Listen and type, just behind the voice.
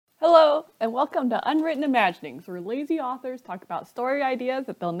Hello, and welcome to Unwritten Imaginings, where lazy authors talk about story ideas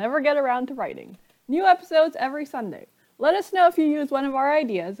that they'll never get around to writing. New episodes every Sunday. Let us know if you use one of our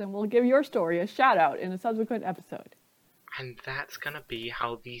ideas, and we'll give your story a shout-out in a subsequent episode. And that's gonna be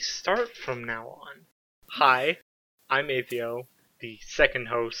how these start from now on. Hi, I'm Atheo, the second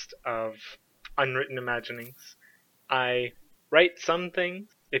host of Unwritten Imaginings. I write some things.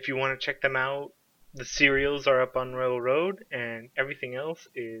 If you want to check them out, the serials are up on Railroad, and everything else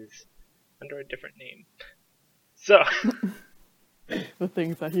is under a different name. So, The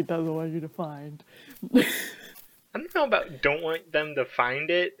things that he doesn't want you to find. I don't know about don't want them to find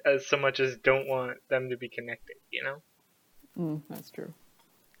it as so much as don't want them to be connected, you know? That's true.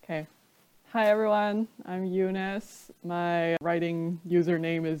 Okay. Hi everyone, I'm Eunice. My writing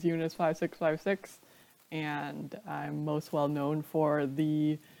username is Eunice5656, and I'm most well known for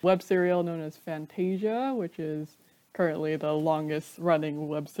the web serial known as Fantasia, which is currently the longest running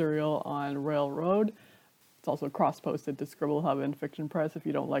web serial on Railroad. It's also cross-posted to Scribble Hub and Fiction Press if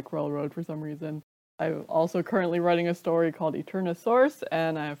you don't like Railroad for some reason. I'm also currently writing a story called Eternosaurus,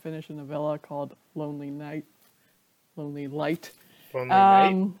 and I have finished a novella called Lonely Light. Lonely Night?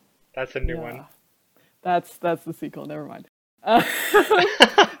 That's a new one. That's the sequel, never mind.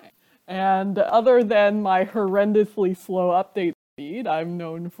 And other than my horrendously slow update speed, I'm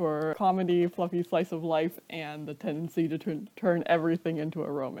known for comedy, fluffy slice of life, and the tendency to turn everything into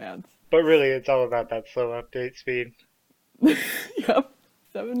a romance. But really, it's all about that slow update speed. Yep.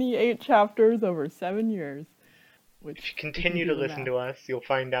 78 chapters over 7 years. If you continue to listen to us, you'll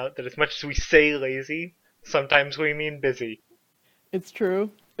find out that as much as we say lazy, sometimes we mean busy. It's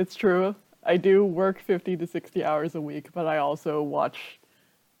true. It's true. I do work 50 to 60 hours a week, but I also watch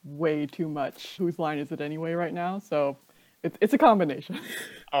way too much Whose Line Is It Anyway right now, so it's a combination.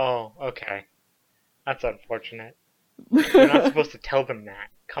 Oh, okay. That's unfortunate. You're not supposed to tell them that.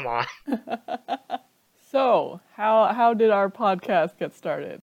 Come on. So, how did our podcast get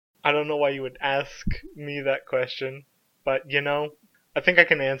started? I don't know why you would ask me that question, but you know, I think I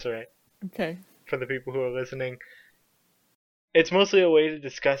can answer it. Okay. For the people who are listening. It's mostly a way to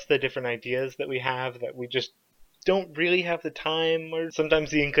discuss the different ideas that we have that we just don't really have the time or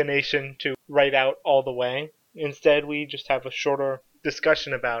sometimes the inclination to write out all the way. Instead, we just have a shorter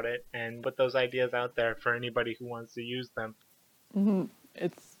discussion about it and put those ideas out there for anybody who wants to use them. Mm-hmm.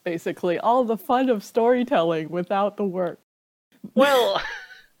 It's basically all the fun of storytelling without the work. Well,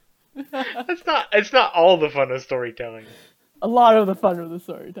 it's not all the fun of storytelling. A lot of the fun of the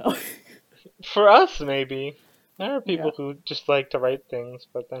storytelling. For us, maybe. There are people who just like to write things,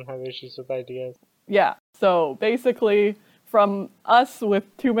 but then have issues with ideas. Yeah, so basically, from us with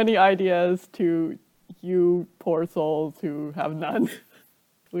too many ideas to you poor souls who have none,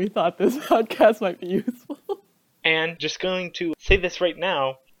 we thought this podcast might be useful. And just going to say this right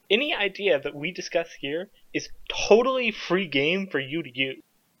now, any idea that we discuss here is totally free game for you to use.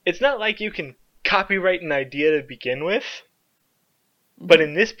 It's not like you can copyright an idea to begin with, but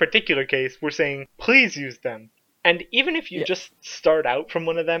in this particular case, we're saying, please use them. And even if you just start out from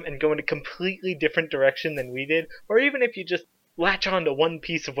one of them and go in a completely different direction than we did, or even if you just latch on to one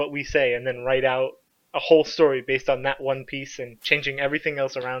piece of what we say and then write out a whole story based on that one piece and changing everything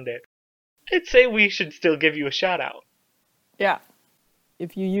else around it, I'd say we should still give you a shout out. Yeah.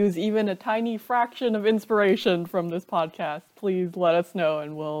 If you use even a tiny fraction of inspiration from this podcast, please let us know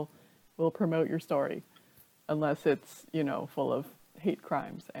and we'll promote your story. Unless it's, full of hate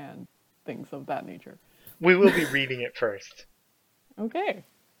crimes and things of that nature. We will be reading it first. Okay.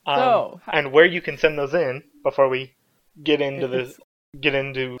 And where you can send those in before we get into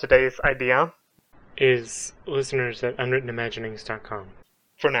today's idea is listeners at unwrittenimaginings.com.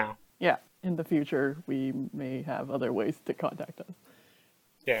 For now. Yeah. In the future, we may have other ways to contact us.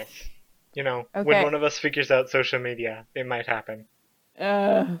 Yes. When one of us figures out social media, it might happen.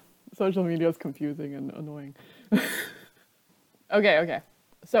 Social media is confusing and annoying. Okay.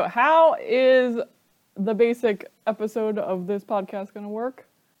 So how is the basic episode of this podcast going to work?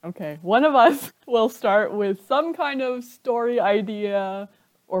 Okay, one of us will start with some kind of story idea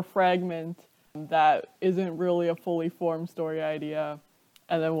or fragment that isn't really a fully formed story idea,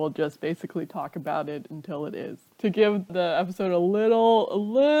 and then we'll just basically talk about it until it is. To give the episode a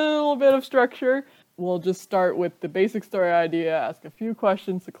little bit of structure, we'll just start with the basic story idea, ask a few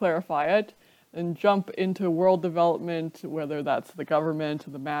questions to clarify it, and jump into world development, whether that's the government,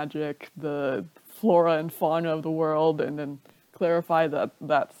 the magic, the flora and fauna of the world, and then clarify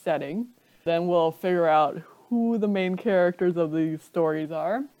that setting. Then we'll figure out who the main characters of these stories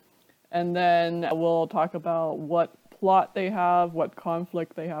are. And then we'll talk about what plot they have, what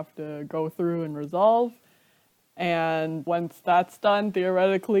conflict they have to go through and resolve. And once that's done,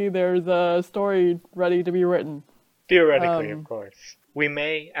 theoretically, there's a story ready to be written. Theoretically, of course. We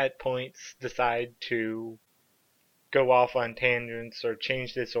may, at points, decide to go off on tangents or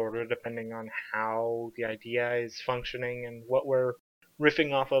change this order depending on how the idea is functioning and what we're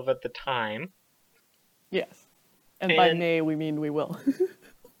riffing off of at the time. Yes. And by may, we mean we will.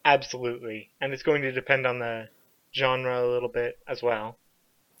 Absolutely. And it's going to depend on the genre a little bit as well.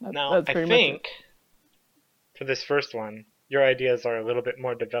 Now, I think for this first one, your ideas are a little bit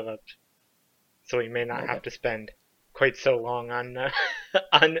more developed, so we may not have to spend quite so long on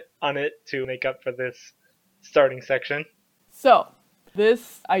on it to make up for this starting section. So,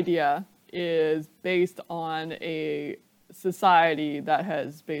 this idea is based on a society that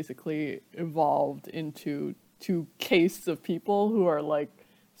has basically evolved into two castes of people who are like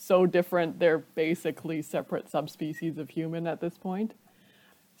so different they're basically separate subspecies of human at this point.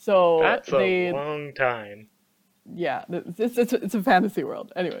 So that's a long time. Yeah, it's a fantasy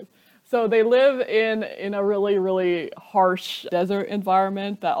world. Anyways, so they live in a really, really harsh desert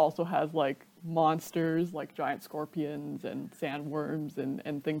environment that also has like monsters like giant scorpions and sandworms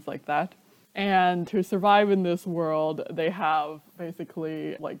and things like that. And to survive in this world, they have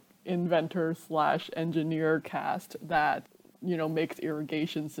basically like inventor/engineer cast that, you know, makes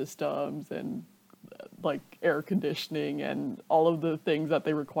irrigation systems and like air conditioning and all of the things that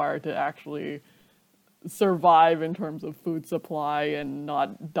they require to actually survive in terms of food supply and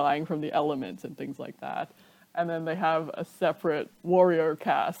not dying from the elements and things like that. And then they have a separate warrior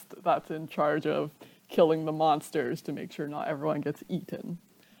caste that's in charge of killing the monsters to make sure not everyone gets eaten.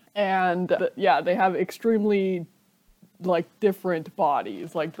 And yeah, they have extremely like different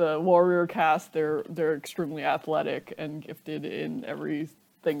bodies. Like the warrior caste, they're extremely athletic and gifted in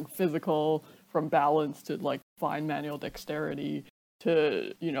everything physical, from balance to like fine manual dexterity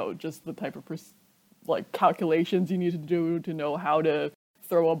to, you know, just the type of like calculations you need to do to know how to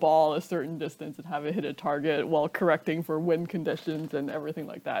throw a ball a certain distance and have it hit a target while correcting for wind conditions and everything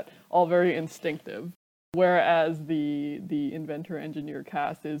like that. All very instinctive. Whereas the inventor engineer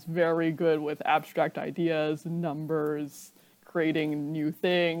cast is very good with abstract ideas, numbers, creating new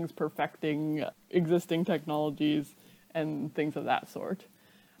things, perfecting existing technologies, and things of that sort.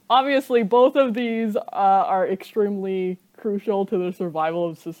 Obviously, both of these are extremely crucial to the survival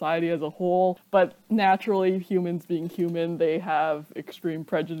of society as a whole, but naturally, humans being human, they have extreme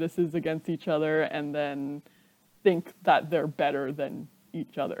prejudices against each other and then think that they're better than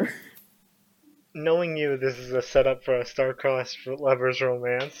each other. Knowing you, this is a setup for a star-crossed lovers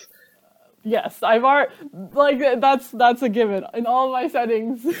romance. Yes, I've already, like, that's a given. In all my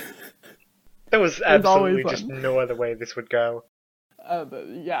settings. There was absolutely just no other way this would go.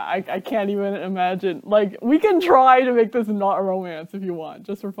 Yeah, I can't even imagine. Like, we can try to make this not a romance if you want,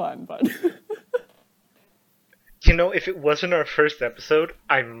 just for fun, but... You know, if it wasn't our first episode,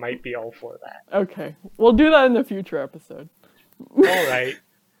 I might be all for that. Okay, we'll do that in a future episode. Alright.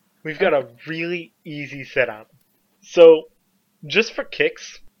 We've got a really easy setup. So, just for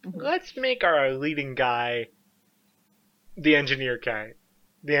kicks, let's make our leading guy the engineer guy.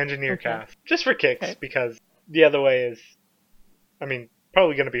 The engineer cast. Just for kicks, because the other way is, I mean,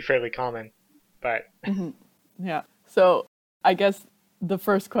 probably going to be fairly common, but... Yeah. So, I guess the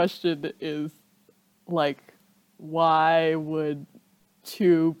first question is, like, why would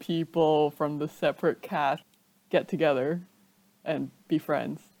two people from the separate cast get together and be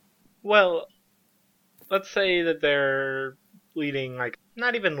friends? Well, let's say that they're leading, like,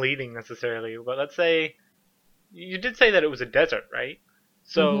 not even leading necessarily, but let's say, you did say that it was a desert, right?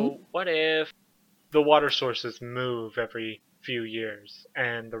 So, what if the water sources move every few years,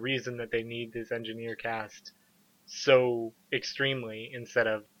 and the reason that they need this engineer cast so extremely, instead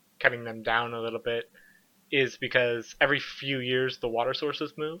of cutting them down a little bit, is because every few years the water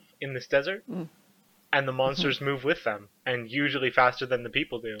sources move in this desert, and the monsters move with them, and usually faster than the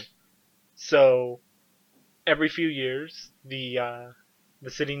people do. So, every few years, the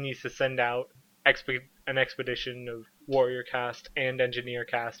city needs to send out an expedition of warrior cast and engineer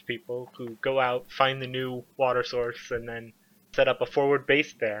cast people who go out, find the new water source, and then set up a forward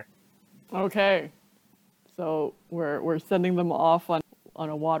base there. Okay. So we're sending them off on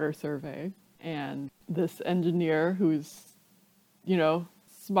a water survey, and this engineer who's, you know,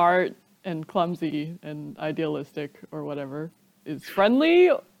 smart and clumsy and idealistic or whatever is friendly,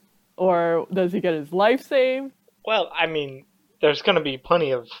 or does he get his life saved? Well, I mean, there's going to be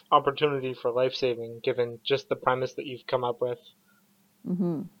plenty of opportunity for life saving given just the premise that you've come up with.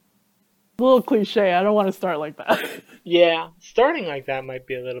 A little cliche. I don't want to start like that. Yeah, starting like that might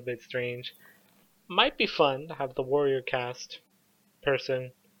be a little bit strange. Might be fun to have the warrior cast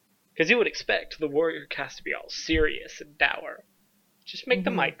person Because you would expect the warrior cast to be all serious and dour. Just make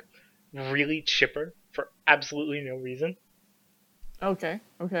them, like, really chipper for absolutely no reason. Okay.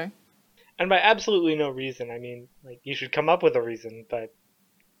 And by absolutely no reason, I mean, like, you should come up with a reason, but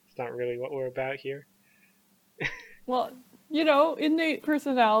it's not really what we're about here. Well, innate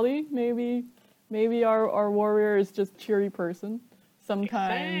personality. Maybe our warrior is just a cheery person.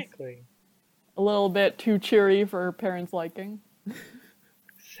 Sometimes Exactly. a little bit too cheery for her parents' liking.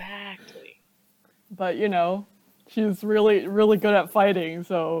 Exactly. But, she's really, really good at fighting,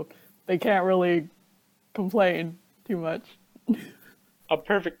 so they can't really complain too much. A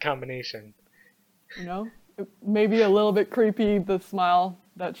perfect combination. Maybe a little bit creepy, the smile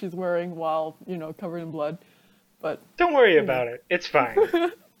that she's wearing while, covered in blood. But don't worry about it. It's fine.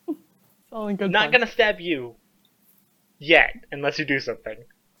 It's all in good Not fun. gonna stab you. Yet, unless you do something.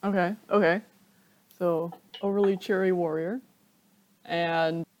 Okay. So, overly cheery warrior.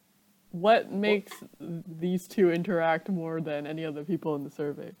 And what makes these two interact more than any other people in the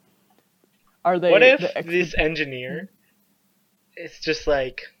survey? Are they? What if this engineer is just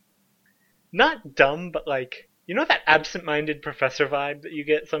like, not dumb, but like, that absent-minded professor vibe that you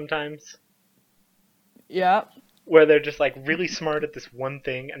get sometimes? Yeah. Where they're just like really smart at this one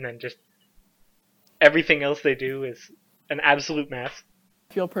thing and then just everything else they do is an absolute mess.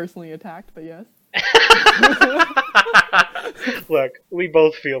 Feel personally attacked, but yes. Look, we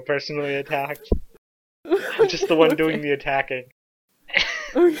both feel personally attacked. I'm just the one doing the attacking.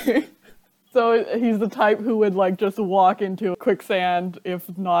 Okay. So he's the type who would like just walk into quicksand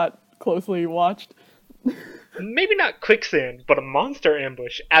if not closely watched. Maybe not quicksand, but a monster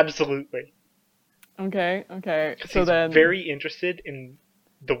ambush, absolutely. Okay. So he's then very interested in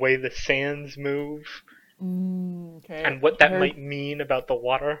the way the sands move. Okay. And what that might mean about the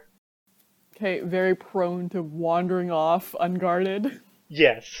water. Okay, very prone to wandering off unguarded.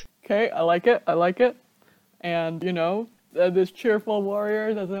 Yes. Okay, I like it. And this cheerful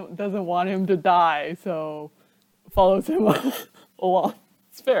warrior doesn't want him to die, so follows him along.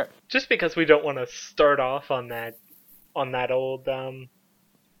 It's fair. Just because we don't want to start off on that old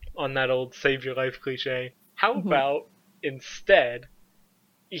save your life cliche. How about instead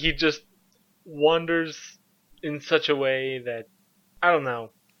he just wanders in such a way that, I don't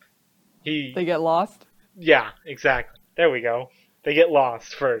know, they get lost? Yeah, exactly. There we go. They get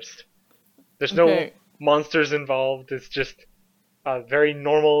lost first. There's no monsters involved. It's just a very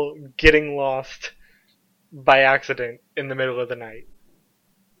normal getting lost by accident in the middle of the night.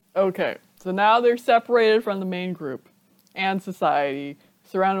 Okay, so now they're separated from the main group and society,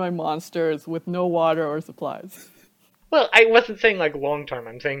 surrounded by monsters with no water or supplies. Well, I wasn't saying like long term.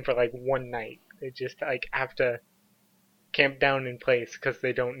 I'm saying for like one night. They just like have to camp down in place because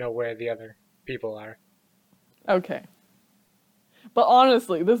they don't know where the other people are. Okay. But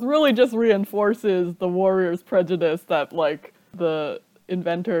honestly, this really just reinforces the warrior's prejudice that, like, the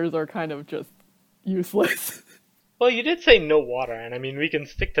inventors are kind of just useless. Well, you did say no water, and I mean, we can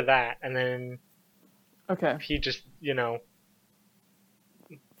stick to that, and then he just,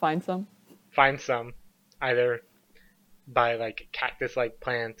 find some, either by, like, cactus-like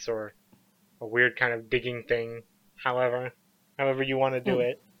plants or a weird kind of digging thing, however you want to do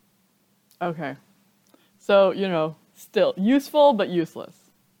it. Okay. So, still useful, but useless.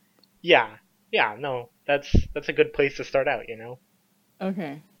 Yeah, no, that's a good place to start out,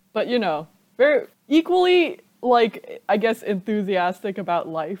 Okay. But, very equally, like, I guess, enthusiastic about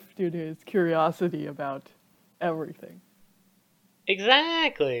life due to his curiosity about everything.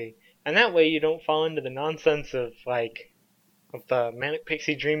 Exactly. And that way you don't fall into the nonsense of the Manic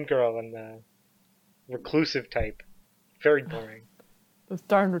Pixie Dream Girl and the reclusive type. Very boring. Those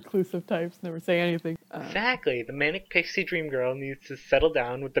darn reclusive types never say anything. Exactly. The Manic Pixie Dream Girl needs to settle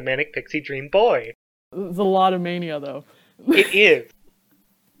down with the Manic Pixie Dream Boy. There's a lot of mania, though. It is.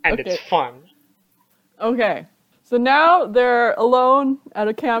 And it's fun. Okay. So now they're alone at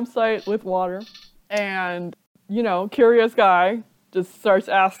a campsite with water. And, curious guy just starts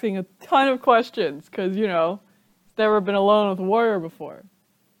asking a ton of questions. Because, he's never been alone with a warrior before.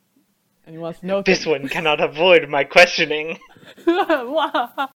 And he wants to know This one cannot avoid my questioning.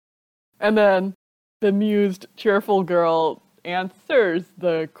 And then the amused, cheerful girl answers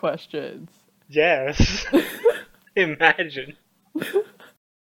the questions. Yes. Imagine.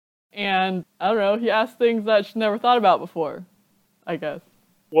 And, I don't know, he asked things that she never thought about before, I guess.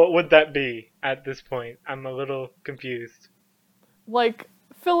 What would that be at this point? I'm a little confused. Like,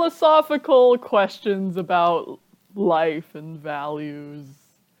 philosophical questions about life and values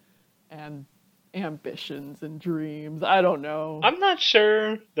and ambitions and dreams. I don't know. I'm not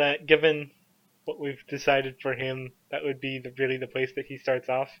sure that given what we've decided for him, that would be really the place that he starts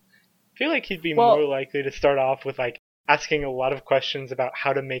off. feel like he'd be Well- more likely to start off with like asking a lot of questions about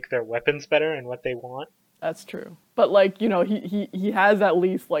how to make their weapons better and what they want. That's true. But like, you know, he has at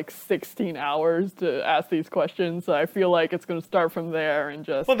least like 16 hours to ask these questions, so I feel like it's gonna start from there and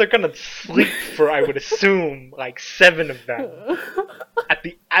just Well, they're gonna sleep for, I would assume, like 7 of them at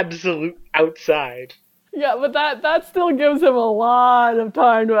the absolute outside. Yeah, but that still gives him a lot of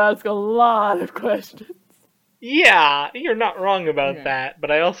time to ask a lot of questions. Yeah, you're not wrong about Okay. that,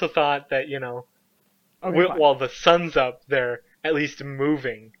 but I also thought that, you know, Okay, fine. while the sun's up, they're at least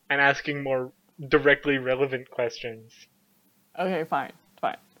moving and asking more directly relevant questions. Okay, fine.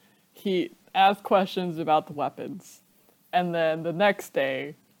 He asks questions about the weapons, and then the next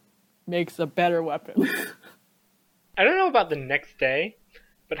day makes a better weapon. I don't know about the next day,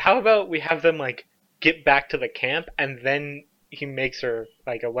 but how about we have them, like, get back to the camp, and then he makes her,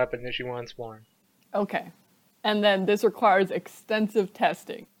 like, a weapon that she wants more. Okay. And then this requires extensive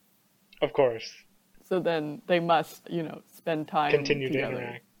testing. Of course. So then they must, you know, spend time Continue to together.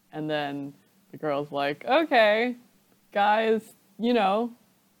 interact. And then the girl's like, okay, guys, you know,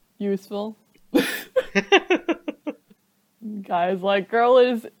 useful. Guys like, girl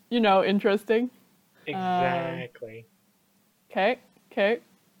is, you know, interesting. Exactly. Okay.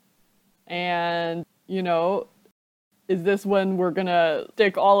 And, you know, is this when we're gonna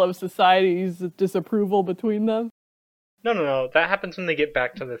stick all of society's disapproval between them? No. That happens when they get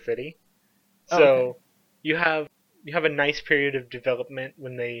back to the city. So Okay. you have a nice period of development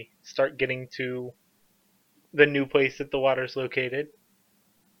when they start getting to the new place that the water's located.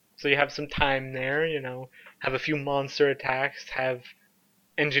 So you have some time there, you know, have a few monster attacks, have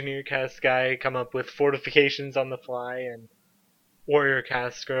engineer cast guy come up with fortifications on the fly, and warrior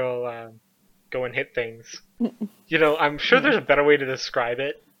cast girl go and hit things. You know, I'm sure there's a better way to describe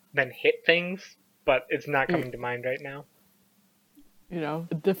it than hit things, but it's not coming to mind right now. You know,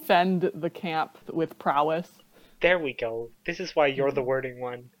 defend the camp with prowess. There we go. This is why you're the wording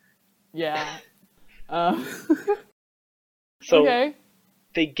one. Yeah. Uh, So okay.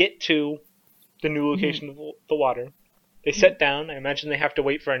 they get to the new location of the water. They sit down. I imagine they have to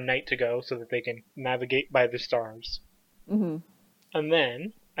wait for a night to go so that they can navigate by the stars. hmm And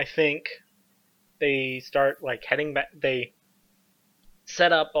then I think they start like heading back. They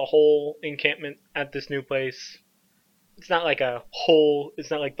set up a whole encampment at this new place. It's not like the whole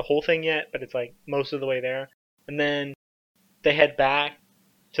thing yet, but it's like most of the way there. And then they head back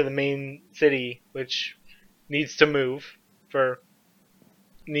to the main city, which needs to move to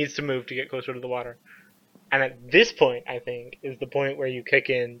get closer to the water. And at this point, I think, is the point where you kick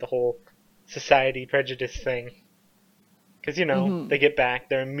in the whole society prejudice thing. Because, you know, they get back,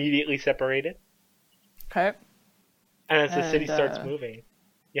 they're immediately separated. Okay. And as the city And, starts moving,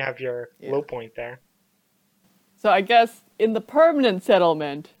 you have your low point there. So I guess in the permanent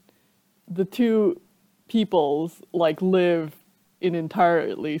settlement, the two peoples like live in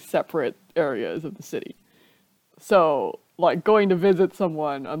entirely separate areas of the city. So like going to visit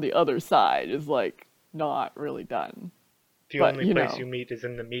someone on the other side is like not really done. The But, only you place know. you meet is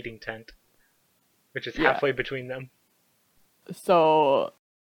in the meeting tent, which is Yeah. halfway between them. So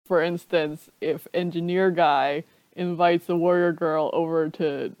for instance, if engineer guy invites a warrior girl over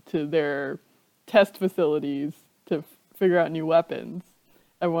to their test facilities to figure out new weapons,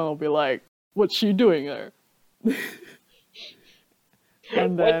 everyone will be like, what's she doing there?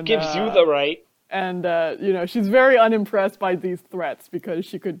 And What gives you the right? And, you know, she's very unimpressed by these threats because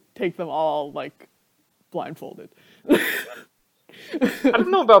she could take them all, like, blindfolded. I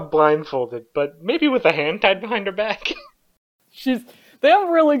don't know about blindfolded, but maybe with a hand tied behind her back. They have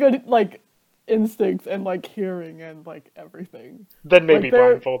really good, like, instincts and, like, hearing and, like, everything. Then maybe Like, they're-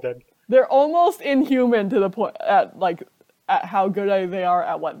 blindfolded. They're almost inhuman to the point, at how good they are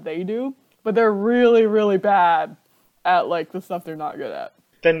at what they do, but they're really, really bad at, like, the stuff they're not good at.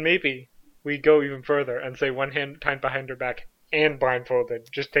 Then maybe we go even further and say one hand tied behind her back and blindfolded.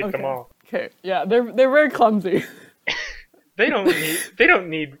 Just take them all. Okay, yeah, they're very clumsy. They don't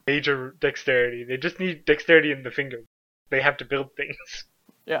need major dexterity. They just need dexterity in the fingers. They have to build things.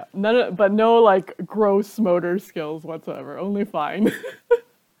 Yeah, but no like gross motor skills whatsoever. Only fine.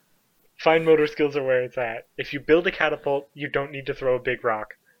 Fine motor skills are where it's at. If you build a catapult, you don't need to throw a big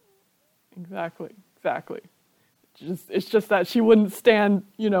rock. Exactly. It's just that she wouldn't stand,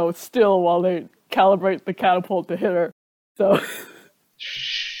 you know, still while they calibrate the catapult to hit her. So.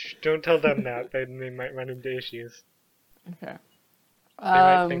 Shh! Don't tell them that. They might run into issues. Okay. They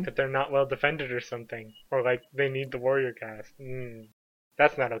might think that they're not well defended or something, or like they need the warrior cast.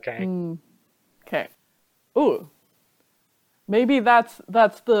 That's not okay. Okay. Ooh. Maybe that's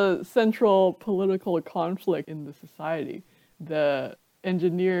the central political conflict in the society. The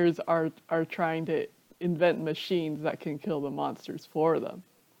engineers are trying to invent machines that can kill the monsters for them.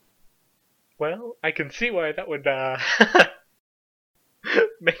 Well, I can see why that would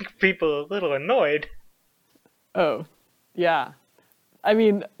make people a little annoyed. Oh, yeah. I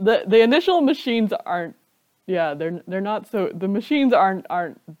mean, the initial machines aren't. Yeah, they're not so. The machines aren't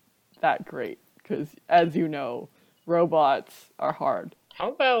that great because, as you know, robots are hard. How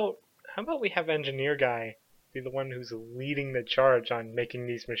about we have engineer guy be the one who's leading the charge on making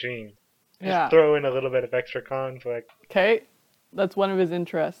these machines? Yeah. Just throw in a little bit of extra conflict. Okay, that's one of his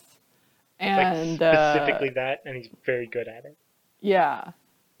interests, and Like specifically that, and he's very good at it. yeah,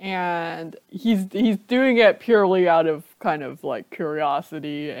 and he's doing it purely out of kind of like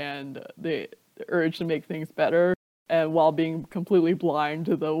curiosity and the urge to make things better, and while being completely blind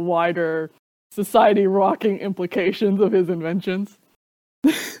to the wider society-rocking implications of his inventions.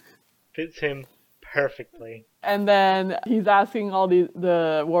 Fits him perfectly. And then he's asking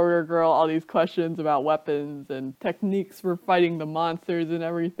the warrior girl all these questions about weapons and techniques for fighting the monsters and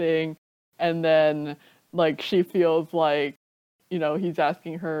everything. And then, like, she feels like, you know, he's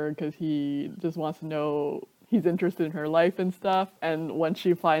asking her because he just wants to know, he's interested in her life and stuff. And when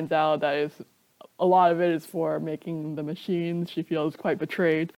she finds out that a lot of it is for making the machines, she feels quite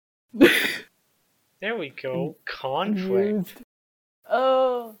betrayed. There we go. Conflict.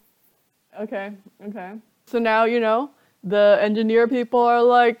 Oh, okay. So now, you know, the engineer people are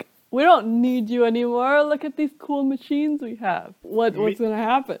like, we don't need you anymore. Look at these cool machines we have. What's going to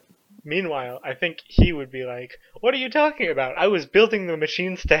happen? Meanwhile, I think he would be like, what are you talking about? I was building the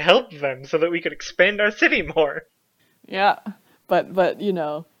machines to help them so that we could expand our city more. Yeah, but you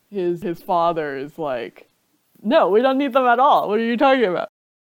know, his father is like, no, we don't need them at all. What are you talking about?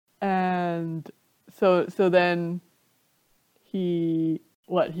 And so then he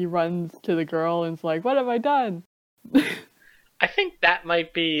runs to the girl and is like, what have I done? I think that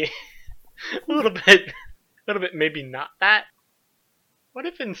might be a little bit maybe not that. What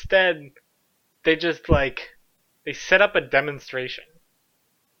if instead they just they set up a demonstration?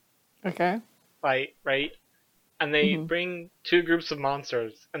 Okay. Right? And they bring two groups of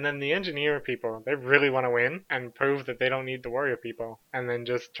monsters, and then the engineer people, they really want to win and prove that they don't need the warrior people, and then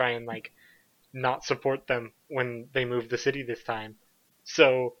just try and not support them when they move the city this time.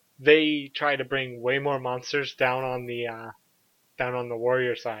 So they try to bring way more monsters down on the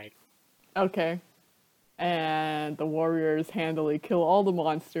warrior side. Okay. And the warriors handily kill all the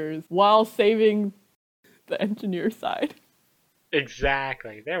monsters while saving the engineer side.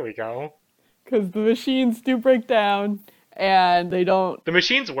 Exactly. There we go. Because the machines do break down, and they don't... The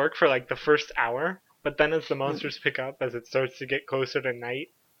machines work for the first hour, but then as the monsters pick up, as it starts to get closer to night,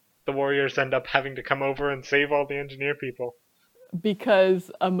 the warriors end up having to come over and save all the engineer people.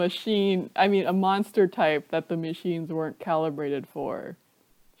 Because a monster type that the machines weren't calibrated for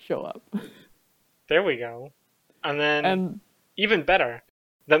show up. There we go. And then, even better,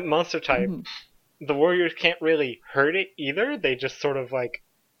 the monster type, the warriors can't really hurt it either. They just sort of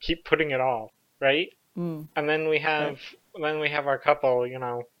keep putting it off, right? And then we have our couple,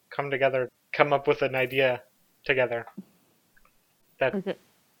 come together, come up with an idea together that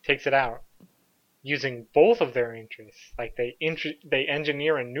takes it out, using both of their interests. They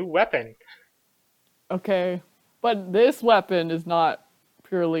engineer a new weapon. Okay, but this weapon is not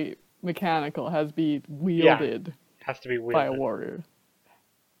purely mechanical. It has to be wielded. Yeah, has to be wielded by a warrior.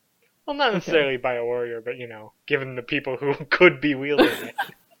 Well, not necessarily by a warrior, but given the people who could be wielding it.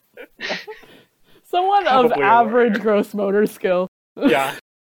 Someone of average gross motor skill. Yeah.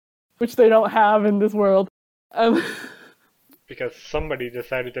 Which they don't have in this world. Because somebody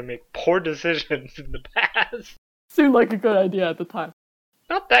decided to make poor decisions in the past. Seemed like a good idea at the time.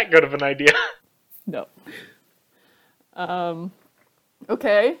 Not that good of an idea. No.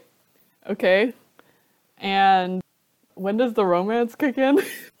 Okay. And when does the romance kick in?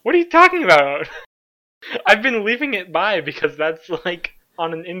 What are you talking about? I've been leaving it by because that's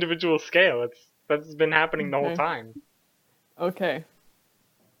on an individual scale. That's been happening the whole time. Okay.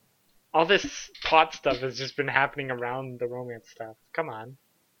 All this plot stuff has just been happening around the romance stuff. Come on.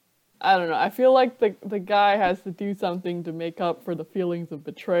 I don't know. I feel like the guy has to do something to make up for the feelings of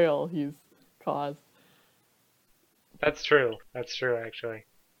betrayal he's caused. That's true, actually.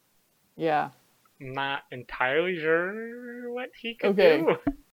 Yeah. Not entirely sure what he could do.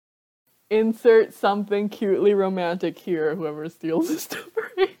 Insert something cutely romantic here, whoever steals the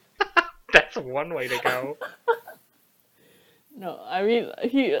story. That's one way to go. No, I mean,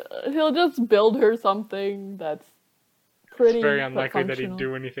 he'll just build her something that's pretty. It's very unlikely that he'd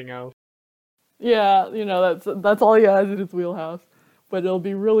do anything else. Yeah, that's all he has in his wheelhouse. But it'll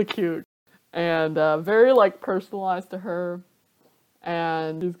be really cute. And very, personalized to her.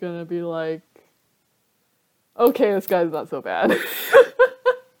 and he's gonna be like, okay, this guy's not so bad.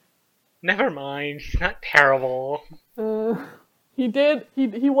 Never mind, he's not terrible. He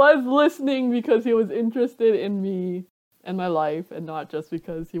was listening because he was interested in me and my life, and not just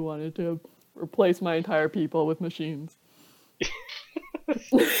because he wanted to replace my entire people with machines.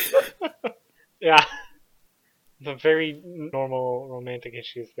 Yeah. The very normal romantic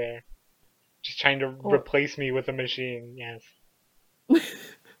issues there. Just trying to replace me with a machine, yes.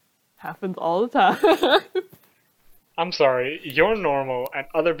 Happens all the time. I'm sorry, your normal and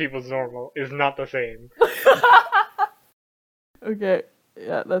other people's normal is not the same. Okay,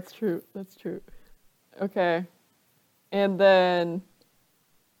 yeah, that's true. That's true. Okay. And then,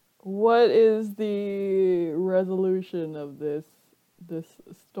 what is the resolution of this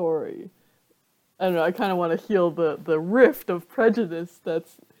story? I don't know, I kind of want to heal the rift of prejudice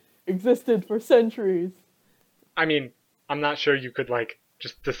that's existed for centuries. I mean, I'm not sure you could,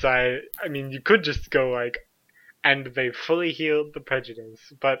 just decide. I mean, you could just go, and they fully healed the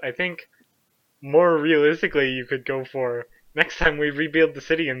prejudice. But I think, more realistically, you could go for, next time we rebuild the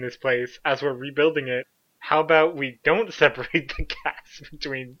city in this place, as we're rebuilding it, how about we don't separate the cast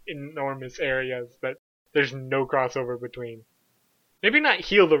between enormous areas that there's no crossover between? Maybe not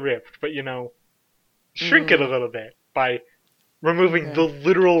heal the rift, but, shrink it a little bit by removing the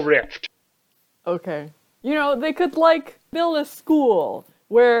literal rift. Okay. They could, build a school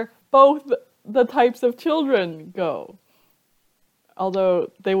where both the types of children go.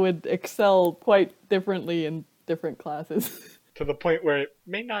 Although they would excel quite differently in different classes. To the point where it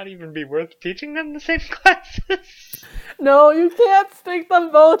may not even be worth teaching them the same classes. No, you can't stick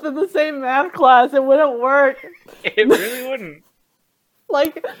them both in the same math class. It wouldn't work. It really wouldn't.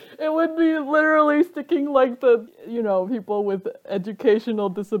 It would be literally sticking, the people with educational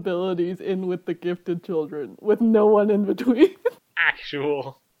disabilities in with the gifted children, with no one in between.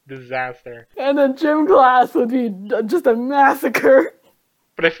 Actual disaster. And then gym class would be just a massacre.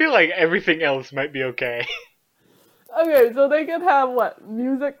 But I feel like everything else might be okay. Okay, so they could have,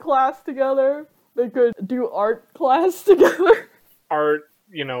 music class together? They could do art class together? Art,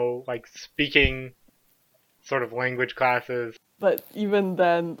 speaking sort of language classes. But even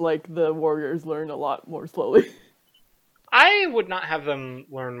then, the warriors learn a lot more slowly. I would not have them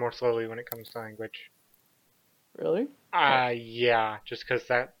learn more slowly when it comes to language. Really? Yeah, just because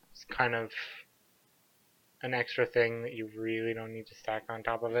that's kind of an extra thing that you really don't need to stack on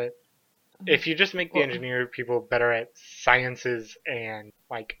top of it. If you just make the engineer people better at sciences and,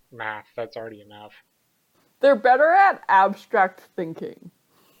 math, that's already enough. They're better at abstract thinking.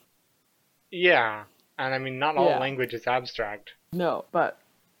 Yeah, and I mean, not all language is abstract. No, but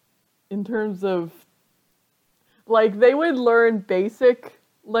in terms of, they would learn basic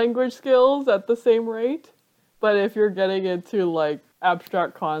language skills at the same rate, but if you're getting into,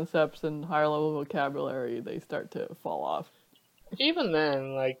 abstract concepts and higher level vocabulary, they start to fall off. Even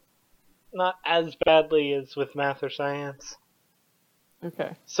then, not as badly as with math or science.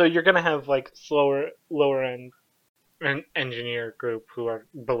 Okay. So you're gonna have, slower, lower end engineer group who are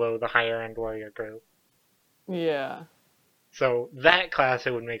below the higher end warrior group. Yeah. So that class,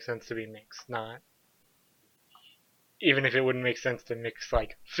 it would make sense to be mixed, not... Even if it wouldn't make sense to mix,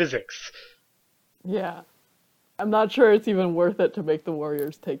 physics. Yeah. I'm not sure it's even worth it to make the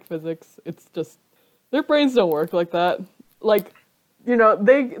warriors take physics. It's just... Their brains don't work like that.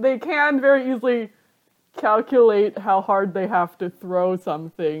 They can very easily calculate how hard they have to throw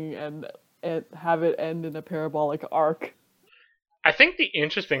something and have it end in a parabolic arc. I think the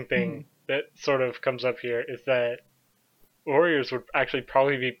interesting thing that sort of comes up here is that warriors would actually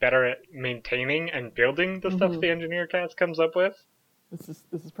probably be better at maintaining and building the stuff the engineer cast comes up with. This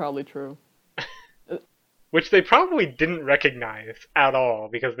is probably true. Which they probably didn't recognize at all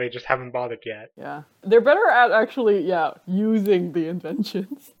because they just haven't bothered yet. Yeah. They're better at actually, using the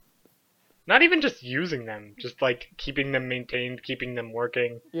inventions. Not even just using them, just keeping them maintained, keeping them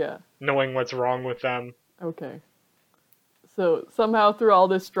working. Yeah. Knowing what's wrong with them. Okay. So somehow through all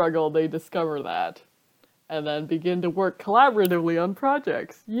this struggle, they discover that. And then begin to work collaboratively on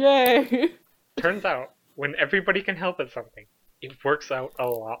projects. Yay! Turns out, when everybody can help at something, it works out a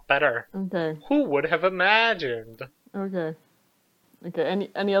lot better. Okay. Who would have imagined? Okay.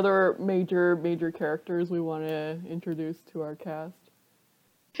 Any other major characters we want to introduce to our cast?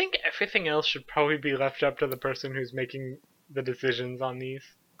 I think everything else should probably be left up to the person who's making the decisions on these.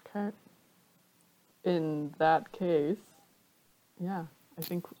 Okay. In that case, yeah, I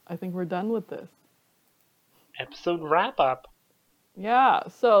think we're done with this. Episode wrap up. Yeah,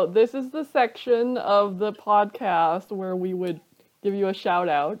 so this is the section of the podcast where we would give you a shout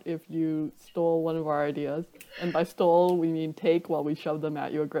out if you stole one of our ideas. And by stole, we mean take while we shove them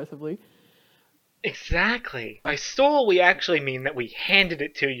at you aggressively. Exactly. By stole, we actually mean that we handed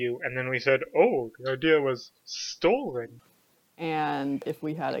it to you, and then we said, oh, the idea was stolen. And if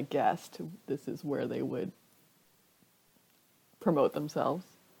we had a guest, this is where they would promote themselves.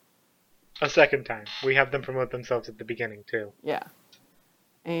 A second time. We have them promote themselves at the beginning, too. Yeah.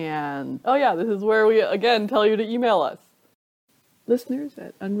 And, oh yeah, this is where we, again, tell you to email us. Listeners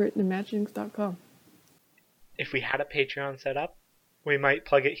at unwrittenimaginings.com. If we had a Patreon set up, we might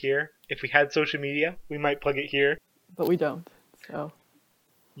plug it here. If we had social media, we might plug it here. But we don't, so.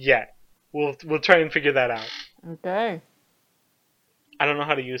 Yeah. We'll try and figure that out. Okay. I don't know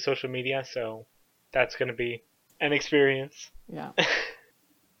how to use social media, so that's going to be an experience. Yeah.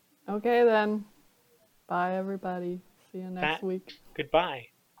 Okay then. Bye everybody. See you next week. Goodbye.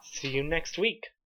 See you next week.